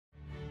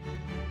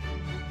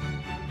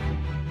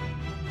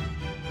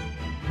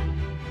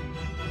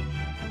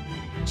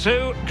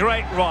Two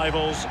great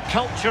rivals,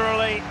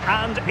 culturally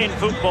and in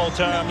football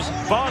terms,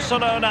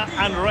 Barcelona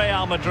and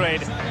Real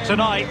Madrid.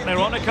 Tonight, they're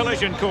on a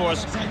collision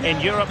course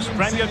in Europe's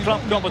Premier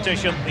Club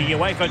competition, the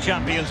UEFA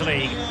Champions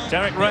League.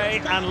 Derek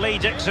Ray and Lee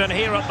Dixon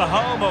here at the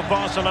home of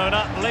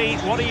Barcelona. Lee,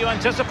 what are you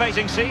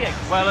anticipating seeing?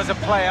 Well, as a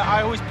player,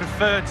 I always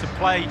prefer to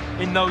play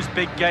in those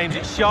big games.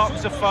 It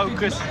sharpens the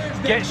focus,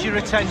 gets your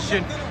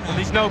attention, and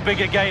there's no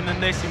bigger game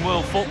than this in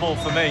world football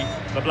for me.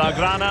 The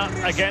Blaugrana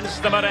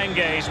against the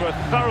Merengues. We're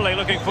thoroughly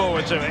looking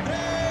forward to it.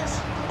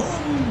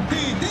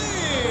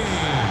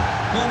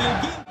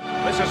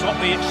 This is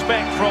what we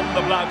expect from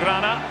the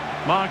Blaugrana.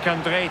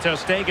 Marc-André ter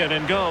Stegen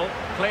in goal.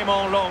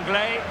 Clément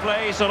Lenglet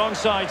plays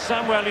alongside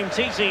Samuel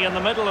Umtiti in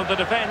the middle of the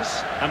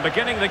defence. And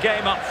beginning the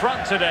game up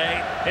front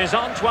today is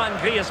Antoine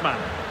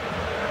Griezmann.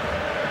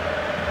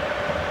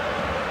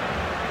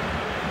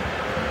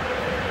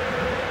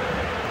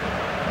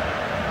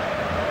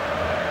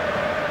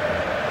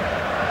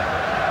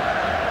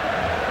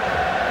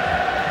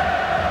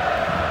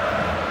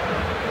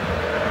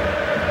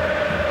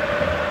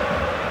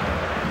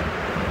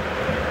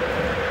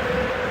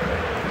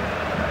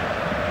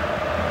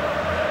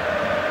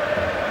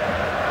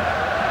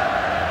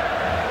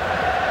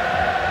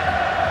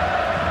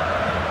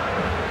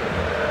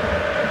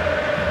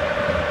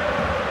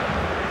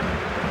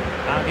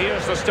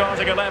 Here's the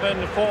starting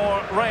 11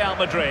 for Real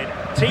Madrid.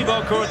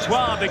 Thibaut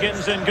Courtois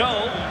begins in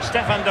goal.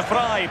 Stefan de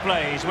Vrij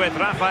plays with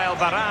Rafael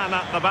Varane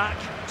at the back.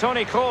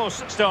 Toni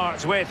Kroos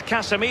starts with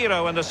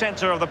Casemiro in the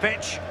centre of the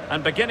pitch.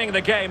 And beginning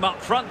the game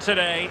up front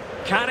today,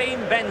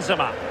 Karim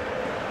Benzema.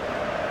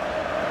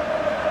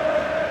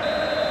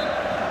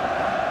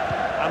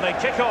 And they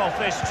kick off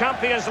this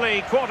Champions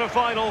League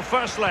quarter-final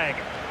first leg.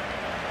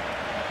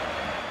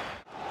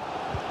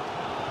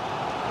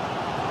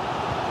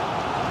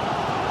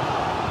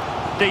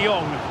 De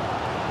Jong.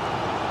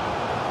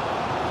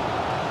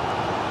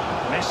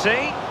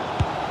 Messi.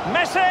 And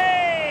it's in!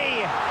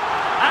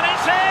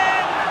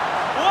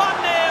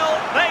 1-0.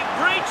 They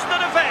breached the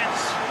defence.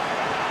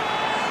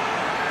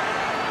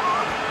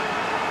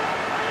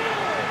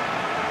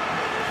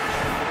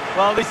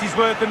 Well, this is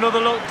worth another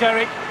look,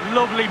 Derek.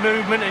 Lovely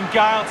movement and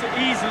guile to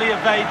easily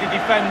evade the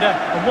defender.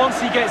 And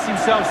once he gets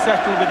himself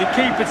settled with the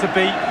keeper to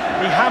beat,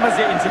 he hammers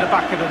it into the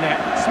back of the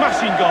net.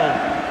 Smashing goal.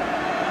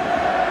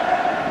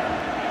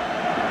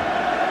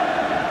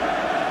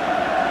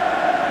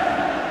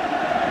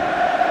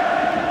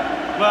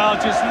 Well,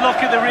 just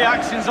look at the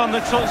reactions on the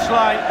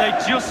touchline. They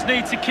just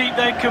need to keep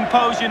their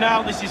composure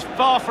now. This is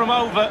far from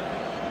over.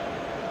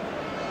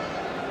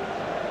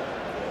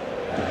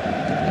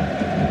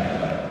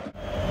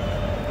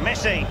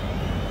 Messi.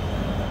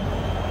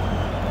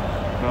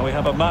 Well, we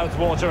have a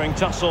mouth-watering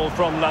tussle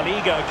from La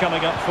Liga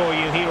coming up for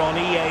you here on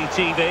EA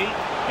TV.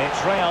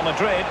 It's Real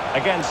Madrid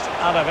against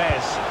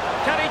Alaves.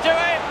 Can he do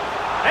it?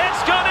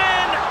 It's gone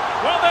in!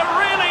 Well, they're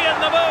really in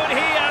the mood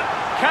here.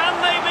 Can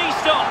they be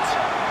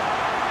stopped?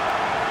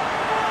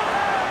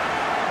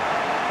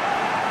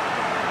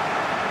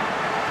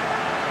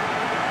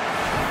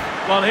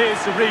 Well,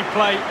 here's the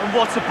replay, and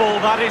what a ball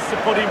that is to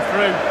put him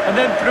through. And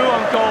then through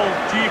on goal.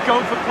 Do you go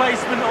for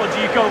placement or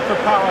do you go for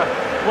power?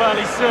 Well,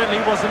 he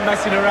certainly wasn't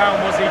messing around,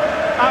 was he?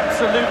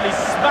 Absolutely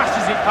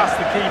smashes it past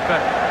the keeper.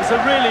 It's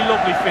a really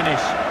lovely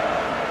finish.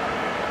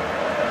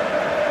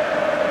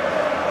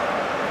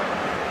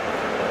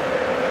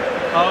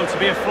 Oh, to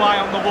be a fly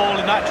on the wall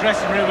in that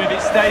dressing room if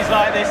it stays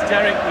like this,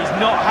 Derek. He's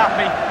not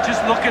happy.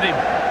 Just look at him.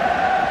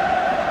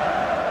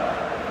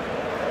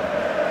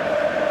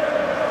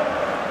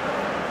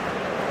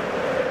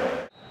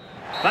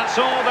 That's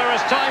all there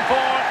is time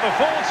for, the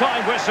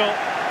full-time whistle.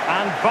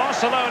 And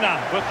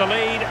Barcelona with the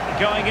lead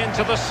going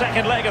into the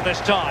second leg of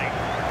this tie.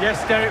 Yes,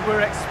 Derek,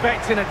 we're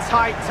expecting a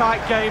tight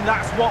game.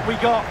 That's what we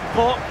got.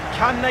 But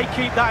can they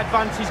keep that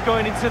advantage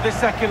going into the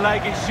second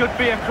leg? It should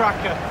be a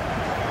cracker.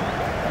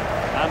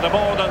 And a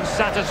more than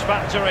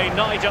satisfactory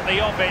night at the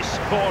office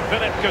for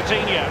Philippe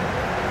Coutinho.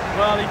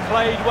 Well, he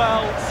played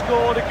well,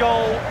 scored a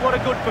goal. What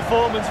a good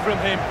performance from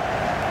him.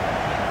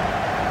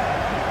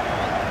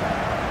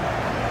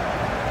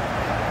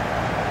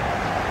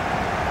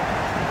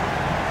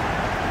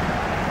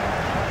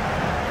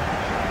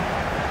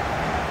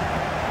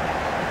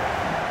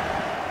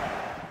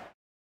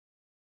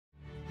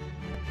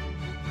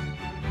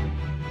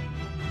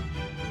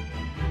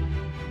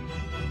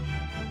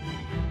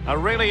 A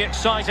really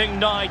exciting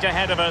night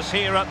ahead of us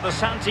here at the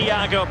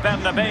Santiago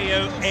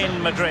Bernabeu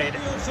in Madrid.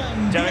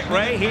 Derek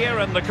Ray here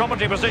in the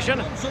commentary position,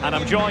 and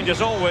I'm joined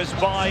as always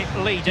by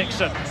Lee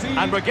Dixon.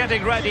 And we're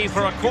getting ready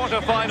for a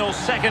quarter-final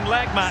second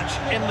leg match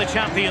in the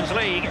Champions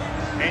League.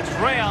 It's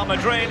Real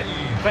Madrid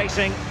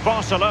facing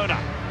Barcelona.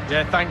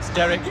 Yeah, thanks,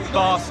 Derek.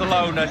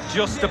 Barcelona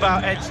just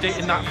about edged it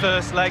in that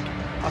first leg.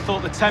 I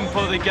thought the tempo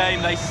of the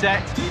game they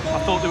set, I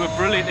thought they were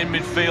brilliant in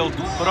midfield,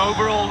 but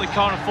overall they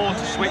can't afford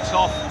to switch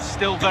off. It's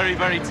still very,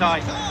 very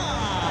tight.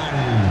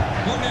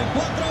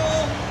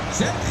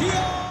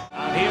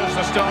 And here's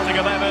the starting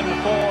 11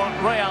 for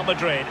Real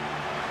Madrid.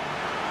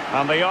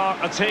 And they are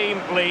a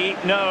team, Lee,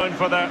 known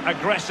for their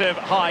aggressive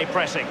high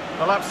pressing.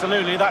 Well,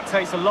 absolutely. That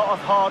takes a lot of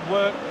hard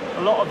work,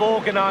 a lot of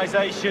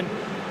organisation,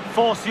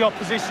 force the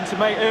opposition to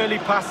make early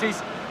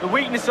passes. The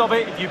weakness of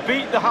it, if you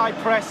beat the high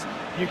press,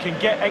 you can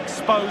get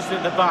exposed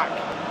at the back.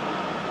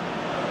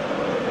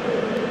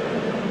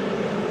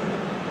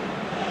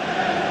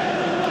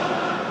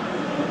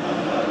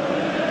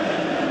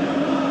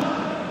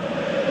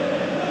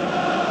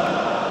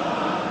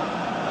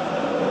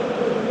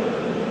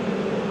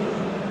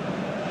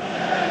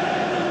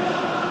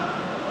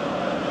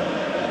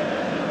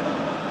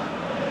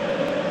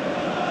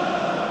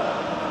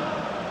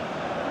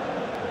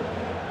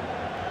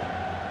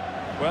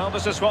 Well,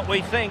 this is what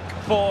we think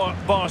for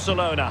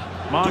Barcelona.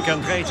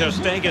 Marc-André ter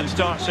Stegen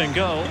starts in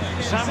goal.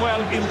 Samuel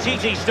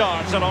Umtiti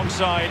starts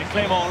alongside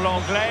Clément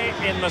Lenglet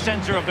in the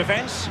centre of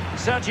defence.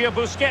 Sergio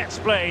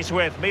Busquets plays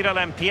with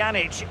Miralem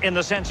Pjanic in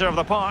the centre of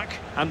the park.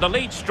 And the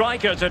lead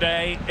striker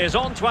today is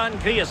Antoine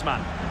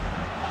Griezmann.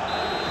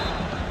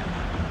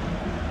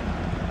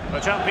 The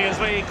Champions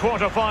League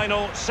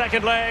quarter-final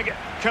second leg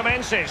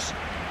commences.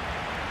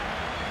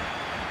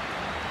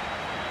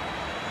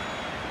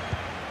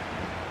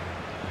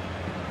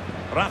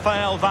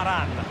 Rafael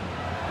Varane.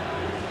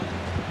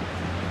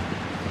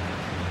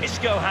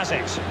 Isco has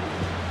it.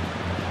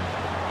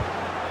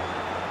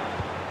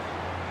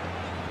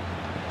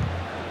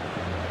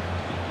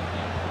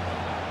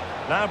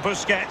 Now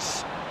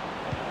Busquets.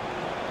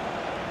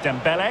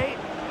 Dembele.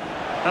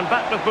 And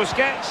back with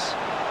Busquets.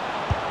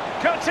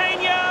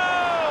 Coutinho!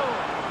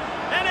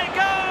 In it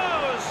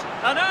goes!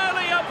 An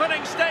early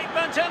opening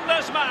statement in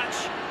this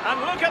match.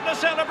 And look at the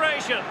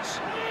celebrations.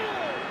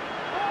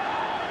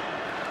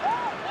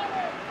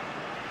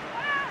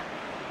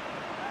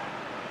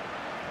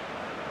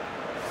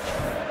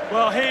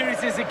 Well, here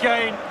it is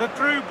again. The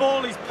through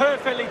ball is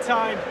perfectly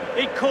timed.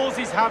 It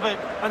causes havoc.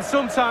 And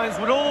sometimes,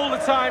 with all the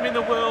time in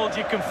the world,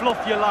 you can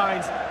fluff your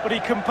lines. But he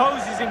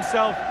composes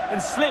himself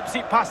and slips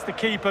it past the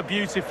keeper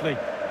beautifully.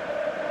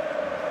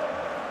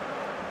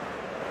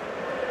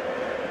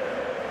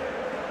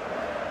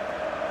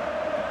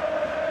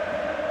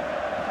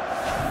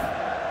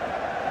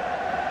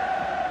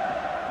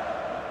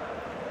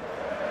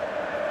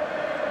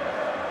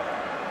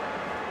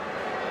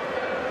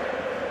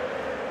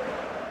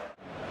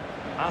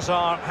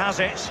 Hazard has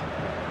it.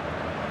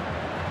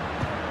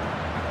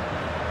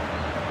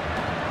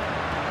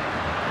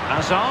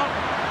 Hazard.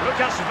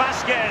 Lucas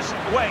Vazquez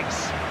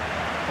waits.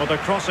 Well, the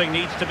crossing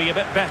needs to be a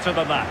bit better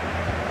than that.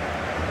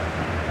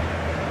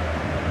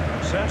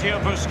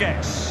 Sergio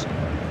Busquets.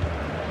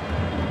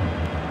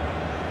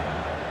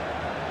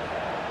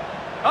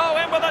 Oh,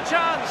 in with a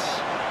chance.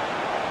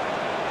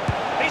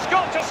 He's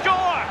got to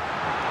score.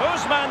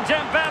 Ousmane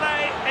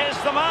Dembele is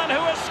the man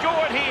who has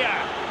scored here.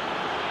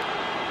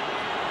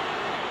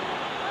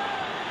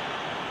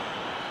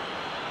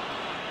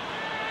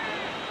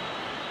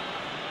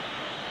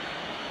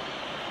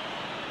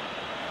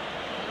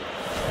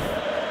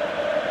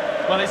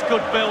 Well, it's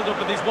good build-up,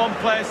 but there's one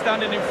player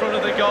standing in front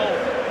of the goal,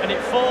 and it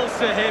falls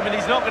to him, and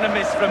he's not going to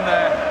miss from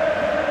there.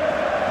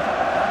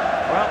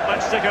 Well,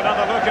 let's take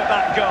another look at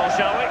that goal,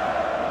 shall we?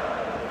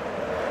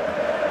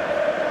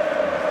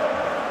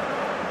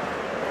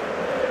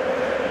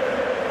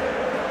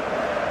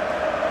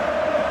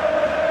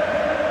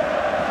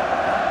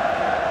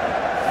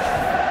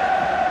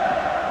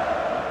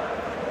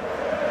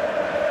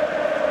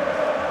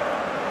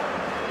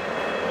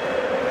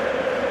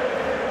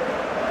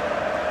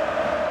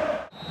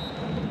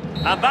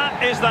 And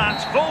that is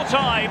that,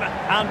 full-time,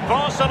 and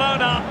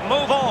Barcelona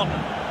move on.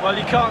 Well,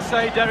 you can't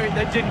say, Derek,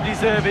 they didn't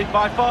deserve it.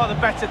 By far the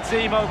better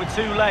team over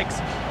two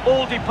legs.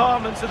 All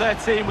departments of their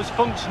team was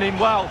functioning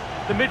well.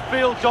 The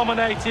midfield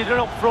dominated, and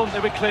up front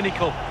they were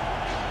clinical.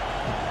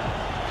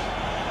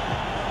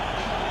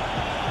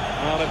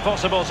 Well,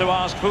 impossible to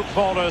ask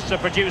footballers to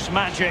produce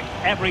magic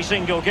every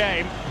single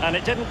game, and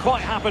it didn't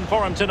quite happen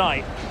for him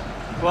tonight.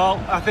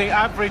 Well, I think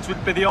average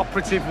would be the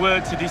operative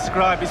word to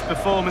describe his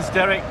performance,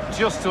 Derek.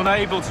 Just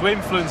unable to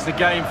influence the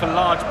game for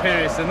large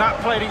periods, and that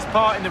played its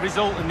part in the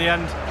result in the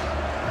end.